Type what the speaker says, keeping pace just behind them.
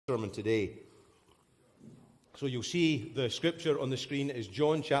sermon today. So you'll see the scripture on the screen is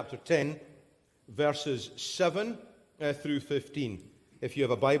John chapter 10, verses 7 through 15. If you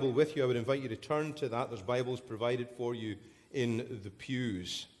have a Bible with you, I would invite you to turn to that. There's Bibles provided for you in the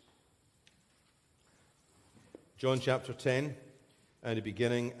pews. John chapter 10, and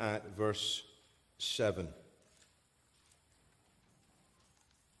beginning at verse 7.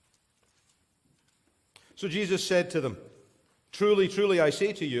 So Jesus said to them, "Truly, truly, I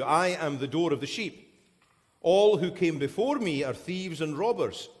say to you, I am the door of the sheep. All who came before me are thieves and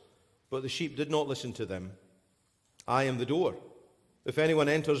robbers, but the sheep did not listen to them. I am the door. If anyone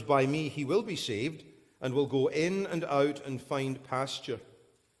enters by me, he will be saved, and will go in and out and find pasture.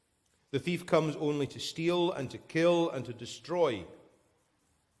 The thief comes only to steal and to kill and to destroy.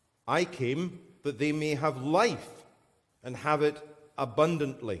 I came that they may have life and have it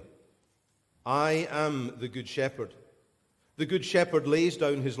abundantly. I am the good shepherd. The good shepherd lays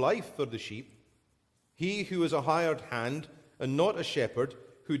down his life for the sheep. He who is a hired hand and not a shepherd,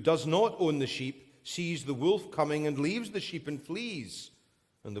 who does not own the sheep, sees the wolf coming and leaves the sheep and flees,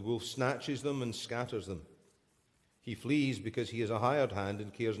 and the wolf snatches them and scatters them. He flees because he is a hired hand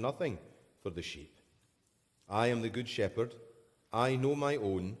and cares nothing for the sheep. I am the good shepherd. I know my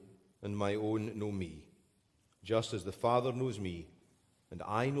own, and my own know me, just as the Father knows me, and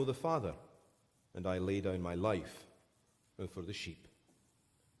I know the Father, and I lay down my life for the sheep."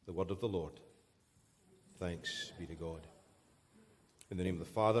 The word of the Lord. Thanks be to God. In the name of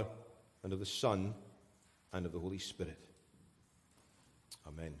the Father, and of the Son, and of the Holy Spirit.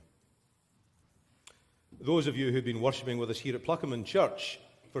 Amen. Those of you who've been worshipping with us here at Pluckerman Church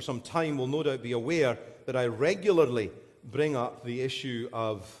for some time will no doubt be aware that I regularly bring up the issue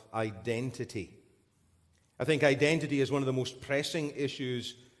of identity. I think identity is one of the most pressing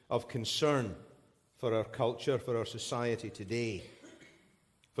issues of concern for our culture, for our society today.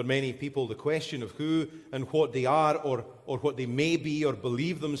 For many people, the question of who and what they are or what they may be or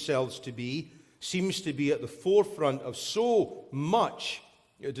believe themselves to be seems to be at the forefront of so much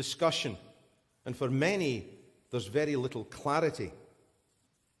discussion. And for many, there's very little clarity.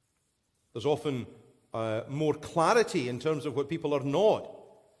 There's often more clarity in terms of what people are not,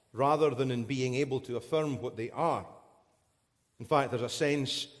 rather than in being able to affirm what they are. In fact, there's a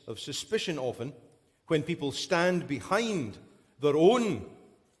sense of suspicion often when people stand behind their own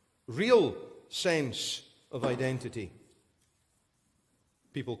real sense of identity.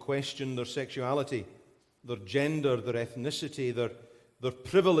 People question their sexuality, their gender, their ethnicity, their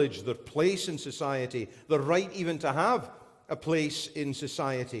privilege, their place in society, their right even to have a place in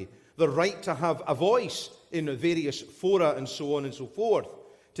society, their right to have a voice in various fora and so on and so forth,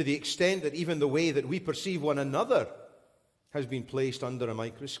 to the extent that even the way that we perceive one another has been placed under a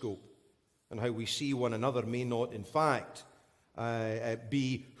microscope, and how we see one another may not, in fact,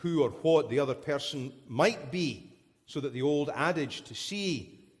 be who or what the other person might be, so that the old adage, to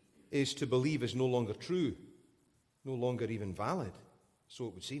see is to believe, is no longer true, no longer even valid, so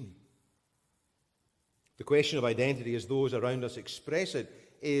it would seem. The question of identity, as those around us express it,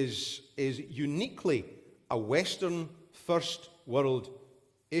 is uniquely a Western first world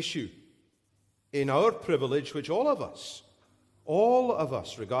issue. In our privilege, which all of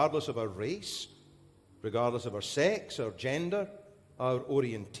us, regardless of our race, regardless of our sex, our gender, our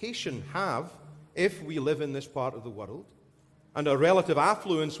orientation, have, if we live in this part of the world, and our relative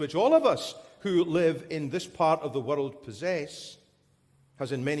affluence, which all of us who live in this part of the world possess,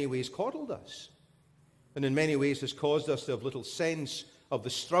 has in many ways coddled us, and in many ways has caused us to have little sense of the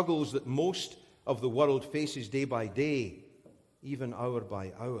struggles that most of the world faces day by day, even hour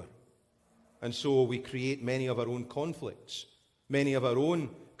by hour. And so we create many of our own conflicts, many of our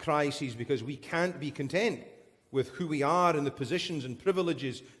own crises, because we can't be content with who we are and the positions and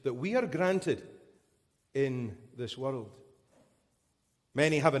privileges that we are granted in this world.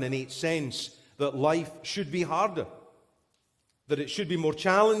 Many have an innate sense that life should be harder, that it should be more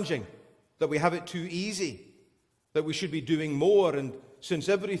challenging, that we have it too easy, that we should be doing more, and since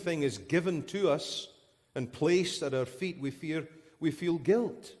everything is given to us and placed at our feet, we feel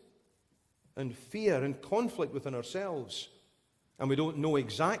guilt and fear and conflict within ourselves, and we don't know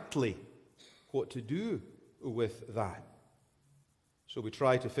exactly what to do with that. So we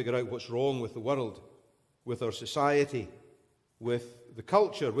try to figure out what's wrong with the world, with our society, with the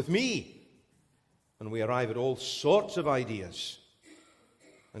culture, with me, and we arrive at all sorts of ideas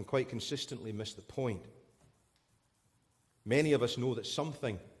and quite consistently miss the point. Many of us know that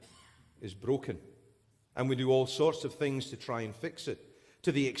something is broken, and we do all sorts of things to try and fix it,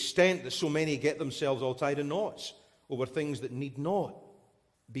 to the extent that so many get themselves all tied in knots over things that need not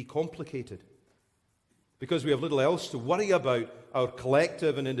be complicated. because we have little else to worry about, our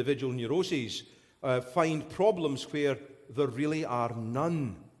collective and individual neuroses, find problems where there really are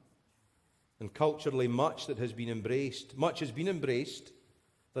none. And culturally, much has been embraced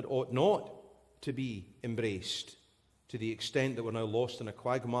that ought not to be embraced, to the extent that we're now lost in a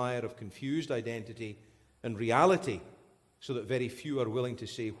quagmire of confused identity and reality, so that very few are willing to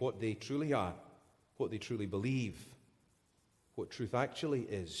say what they truly are, what they truly believe, what truth actually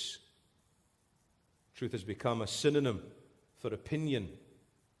is. Truth has become a synonym for opinion,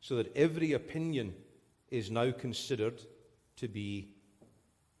 so that every opinion is now considered to be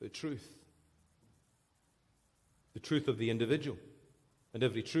the truth. The truth of the individual. And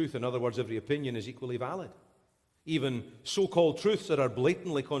every truth, in other words, every opinion, is equally valid. Even so-called truths that are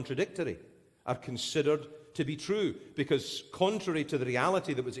blatantly contradictory are considered to be true, because contrary to the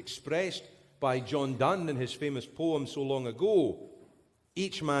reality that was expressed by John Donne in his famous poem so long ago,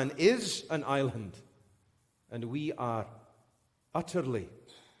 each man is an island, and we are utterly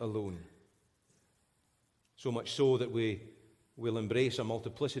alone. So much so that we will embrace a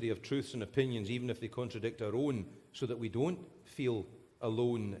multiplicity of truths and opinions, even if they contradict our own, so that we don't feel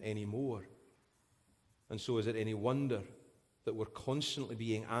alone anymore. And so is it any wonder that we're constantly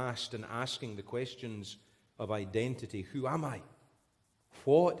being asked and asking the questions of identity? Who am I?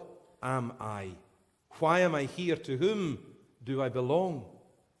 What am I? Why am I here? To whom do I belong?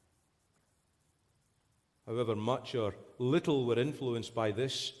 However much or little we're influenced by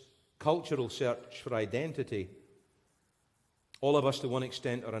this cultural search for identity, all of us, to one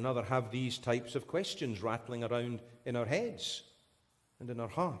extent or another, have these types of questions rattling around in our heads and in our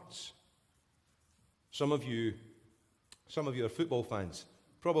hearts. Some of you are football fans,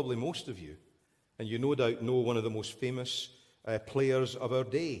 probably most of you, and you no doubt know one of the most famous players of our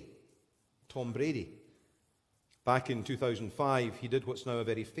day, Tom Brady. Back in 2005, he did what's now a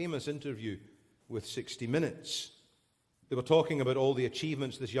very famous interview with 60 Minutes. They were talking about all the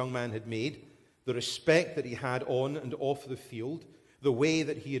achievements this young man had made, the respect that he had on and off the field, the way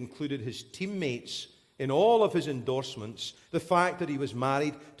that he included his teammates in all of his endorsements, the fact that he was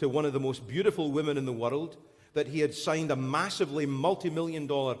married to one of the most beautiful women in the world, that he had signed a massively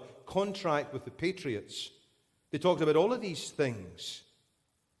multi-million-dollar contract with the Patriots. They talked about all of these things.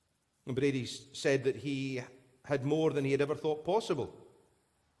 And Brady said that he had more than he had ever thought possible.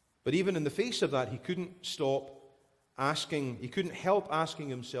 But even in the face of that, he couldn't help asking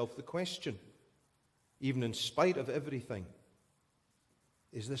himself the question, even in spite of everything,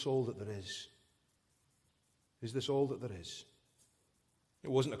 is this all that there is? Is this all that there is?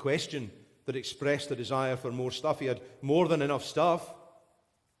 It wasn't a question that expressed a desire for more stuff. He had more than enough stuff.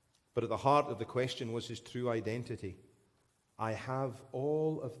 But at the heart of the question was his true identity. I have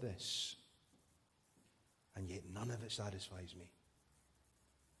all of this, and yet none of it satisfies me.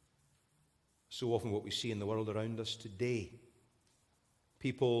 So often what we see in the world around us today,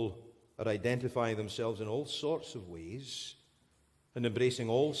 people are identifying themselves in all sorts of ways and embracing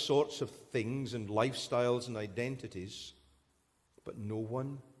all sorts of things and lifestyles and identities, but no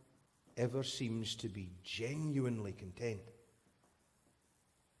one ever seems to be genuinely content.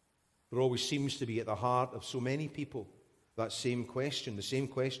 There always seems to be at the heart of so many people that same question, the same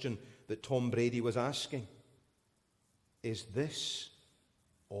question that Tom Brady was asking. Is this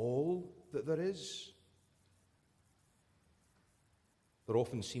all that there is? There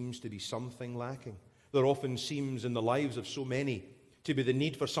often seems to be something lacking. There often seems in the lives of so many to be the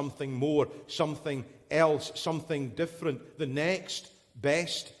need for something more, something else, something different, the next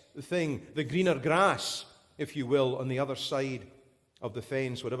best thing, the greener grass, if you will, on the other side of the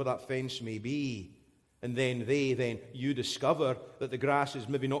fence, whatever that fence may be. And then you discover that the grass is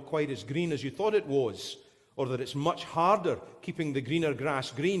maybe not quite as green as you thought it was, or that it's much harder keeping the greener grass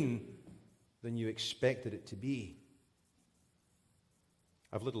green than you expected it to be.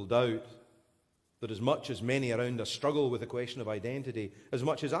 I've little doubt that as much as many around us struggle with the question of identity, as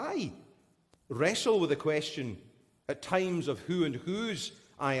much as I wrestle with the question at times of who and whose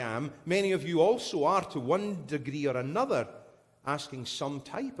I am, many of you also are, to one degree or another, asking some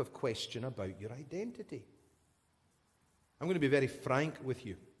type of question about your identity. I'm going to be very frank with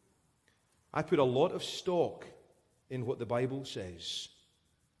you. I put a lot of stock in what the Bible says.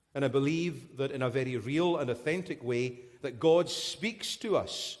 And I believe that in a very real and authentic way that God speaks to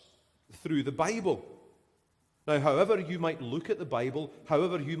us through the Bible. Now, however you might look at the Bible,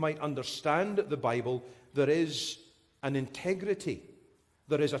 however you might understand the Bible, there is an integrity,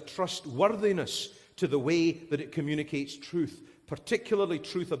 there is a trustworthiness to the way that it communicates truth, particularly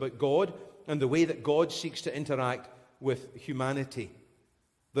truth about God and the way that God seeks to interact with humanity.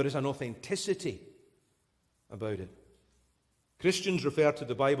 There is an authenticity about it. Christians refer to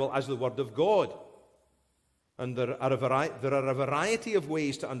the Bible as the Word of God. And there are a variety of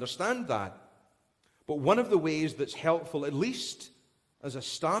ways to understand that. But one of the ways that's helpful, at least as a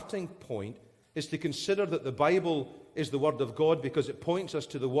starting point, is to consider that the Bible is the Word of God because it points us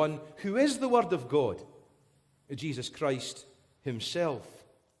to the one who is the Word of God, Jesus Christ himself.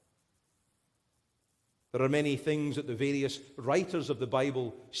 There are many things that the various writers of the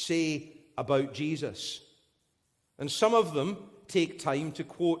Bible say about Jesus, and some of them take time to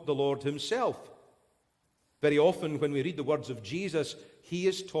quote the Lord himself. Very often when we read the words of Jesus, he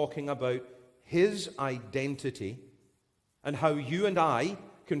is talking about his identity and how you and I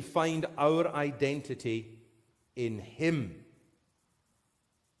can find our identity in him.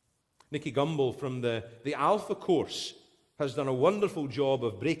 Nicky Gumbel from the Alpha course has done a wonderful job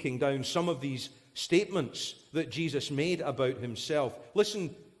of breaking down some of these statements that Jesus made about himself.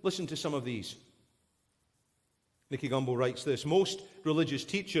 Listen to some of these. Nicky Gumbel writes this: most religious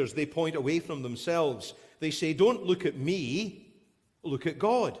teachers, they point away from themselves. They say, don't look at me, look at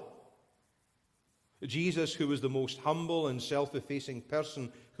God. Jesus, who was the most humble and self-effacing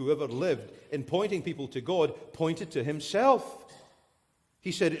person who ever lived, in pointing people to God, pointed to himself.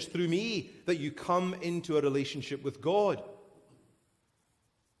 He said, it's through me that you come into a relationship with God.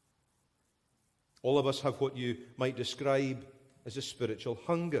 All of us have what you might describe as a spiritual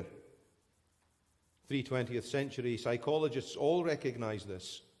hunger. 3 20th century psychologists all recognize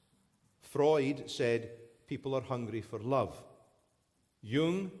this. Freud said people are hungry for love.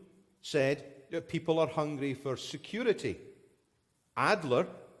 Jung said that people are hungry for security. Adler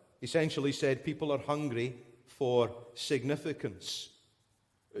essentially said people are hungry for significance.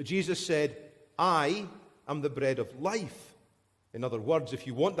 Jesus said, I am the bread of life. In other words, if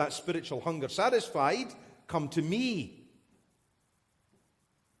you want that spiritual hunger satisfied, come to me.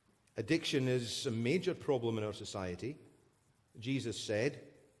 Addiction is a major problem in our society. Jesus said,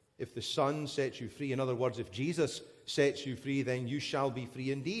 if the Son sets you free, in other words, if Jesus sets you free, then you shall be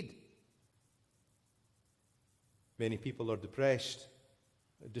free indeed. Many people are depressed,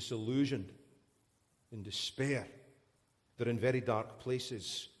 disillusioned, in despair. They're in very dark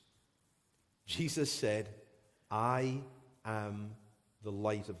places. Jesus said, I am the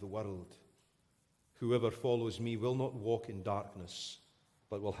light of the world. Whoever follows me will not walk in darkness,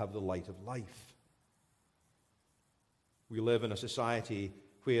 but will have the light of life. We live in a society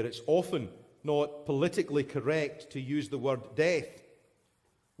where it's often not politically correct to use the word death.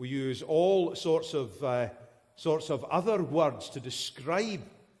 We use all sorts of other words to describe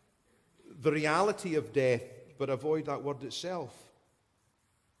the reality of death, but avoid that word itself.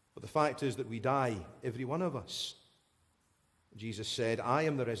 But the fact is that we die, every one of us. Jesus said, I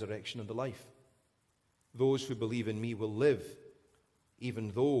am the resurrection and the life. Those who believe in me will live,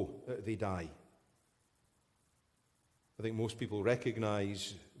 even though they die. I think most people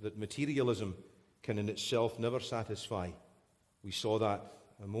recognize that materialism can in itself never satisfy. We saw that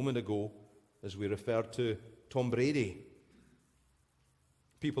a moment ago as we referred to Tom Brady.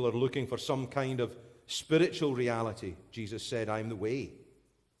 People are looking for some kind of spiritual reality. Jesus said, I am the way.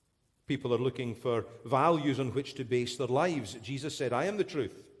 People are looking for values on which to base their lives. Jesus said, I am the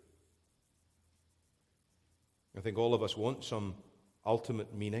truth. I think all of us want some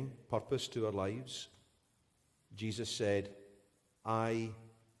ultimate meaning, purpose to our lives. Jesus said, I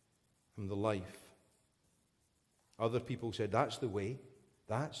am the life. Other people said, that's the way,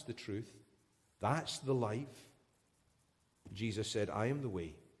 that's the truth, that's the life. Jesus said, I am the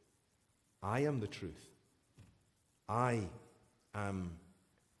way, I am the truth, I am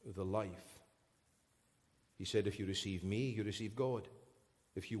the life. He said, if you receive me, you receive God.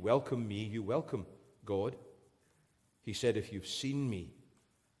 If you welcome me, you welcome God. He said, if you've seen me,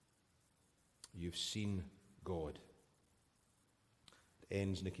 you've seen God. It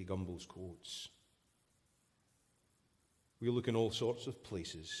ends Nicky Gumbel's quotes. We look in all sorts of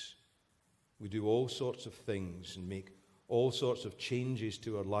places. We do all sorts of things and make all sorts of changes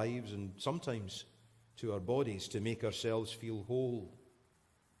to our lives and sometimes to our bodies to make ourselves feel whole.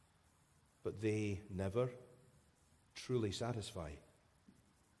 But they never truly satisfy.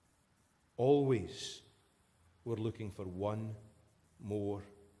 Always we're looking for one more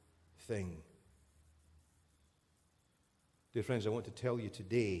thing. Dear friends, I want to tell you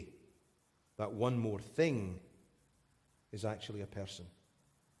today that one more thing is actually a person.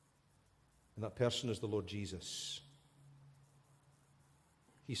 And that person is the Lord Jesus.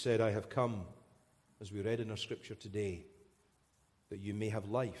 He said, I have come, as we read in our scripture today, that you may have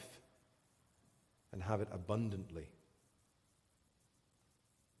life and have it abundantly.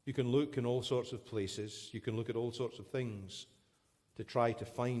 You can look in all sorts of places, you can look at all sorts of things to try to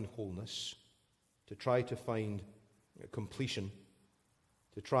find wholeness, to try to find completion,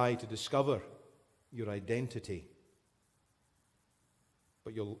 to try to discover your identity.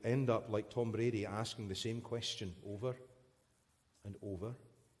 But you'll end up like Tom Brady asking the same question over and over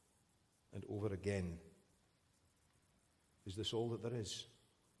and over again. Is this all that there is?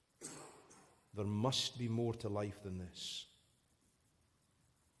 There must be more to life than this.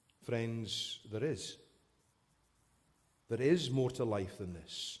 Friends, there is. There is more to life than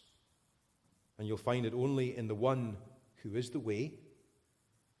this. And you'll find it only in the one who is the way,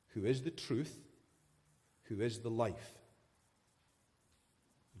 who is the truth, who is the life.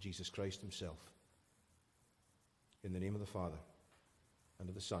 Jesus Christ himself. In the name of the Father, and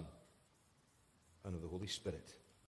of the Son, and of the Holy Spirit.